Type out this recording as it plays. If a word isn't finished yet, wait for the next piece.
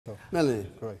Melanie,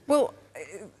 great. Well,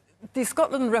 the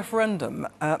Scotland referendum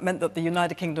meant that the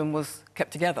United Kingdom was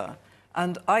kept together,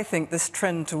 and I think this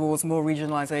trend towards more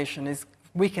regionalisation is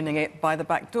weakening it by the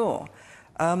back door.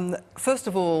 First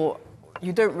of all,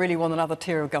 you don't really want another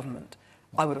tier of government,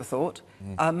 I would have thought.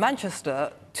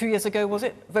 Manchester, 2 years ago, was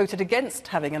it, voted against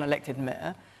having an elected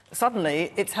mayor.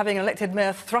 Suddenly, it's having an elected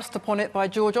mayor thrust upon it by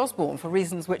George Osborne for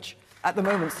reasons which, at the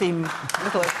moment, seem a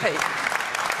little opaque.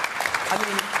 I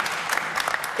mean,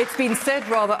 it's been said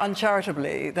rather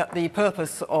uncharitably that the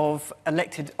purpose of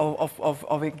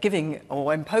giving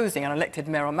or imposing an elected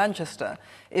mayor on Manchester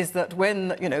is that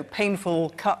when,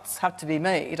 painful cuts have to be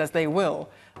made, as they will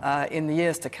in the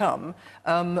years to come,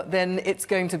 then it's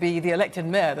going to be the elected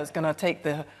mayor that's going to take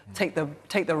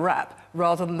the rap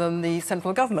rather than the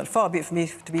central government. Far be it from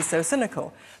me to be so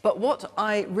cynical. But what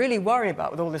I really worry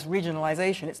about with all this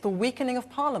regionalisation, it's the weakening of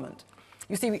Parliament.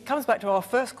 You see, it comes back to our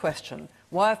first question.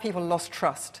 Why have people lost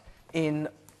trust in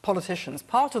politicians?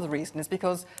 Part of the reason is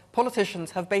because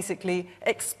politicians have basically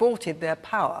exported their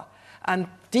power, and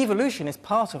devolution is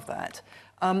part of that.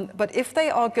 But if they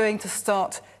are going to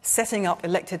start setting up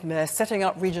elected mayors, setting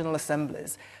up regional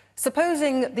assemblies,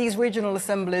 supposing these regional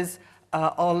assemblies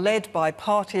are led by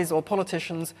parties or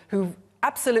politicians who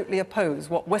absolutely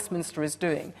oppose what Westminster is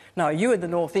doing. Now, you in the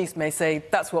North East may say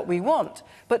that's what we want,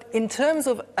 but in terms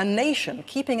of a nation,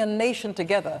 keeping a nation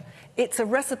together, it's a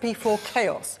recipe for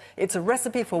chaos. It's a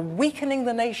recipe for weakening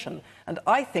the nation, and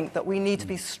I think that we need to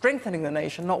be strengthening the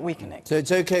nation, not weakening. So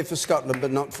it's OK for Scotland,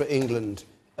 but not for England,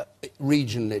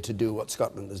 regionally, to do what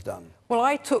Scotland has done? Well,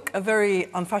 I took a very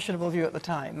unfashionable view at the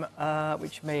time,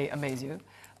 which may amaze you,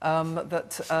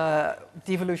 that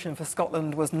devolution for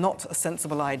Scotland was not a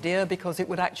sensible idea because it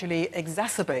would actually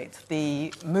exacerbate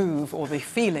the move or the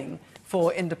feeling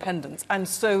for independence. And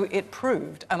so it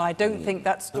proved. And I don't think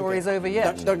that story is over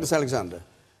yet. Douglas Alexander.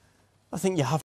 I think you have